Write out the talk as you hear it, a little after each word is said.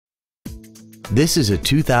This is a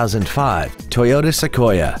 2005 Toyota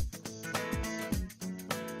Sequoia.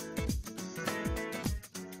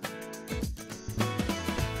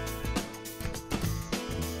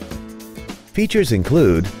 Features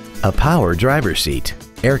include a power driver's seat,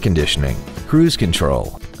 air conditioning, cruise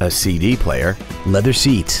control, a CD player, leather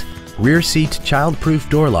seats, rear seat child-proof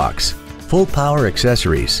door locks, full power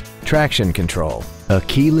accessories, traction control, a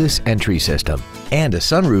keyless entry system, and a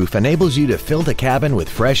sunroof enables you to fill the cabin with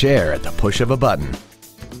fresh air at the push of a button.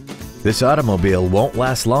 This automobile won't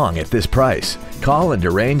last long at this price. Call and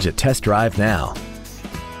arrange a test drive now.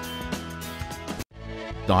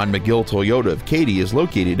 Don McGill Toyota of Katy is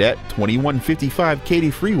located at 2155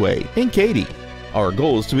 Katy Freeway in Katy. Our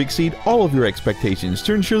goal is to exceed all of your expectations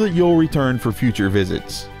to ensure that you'll return for future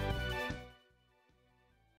visits.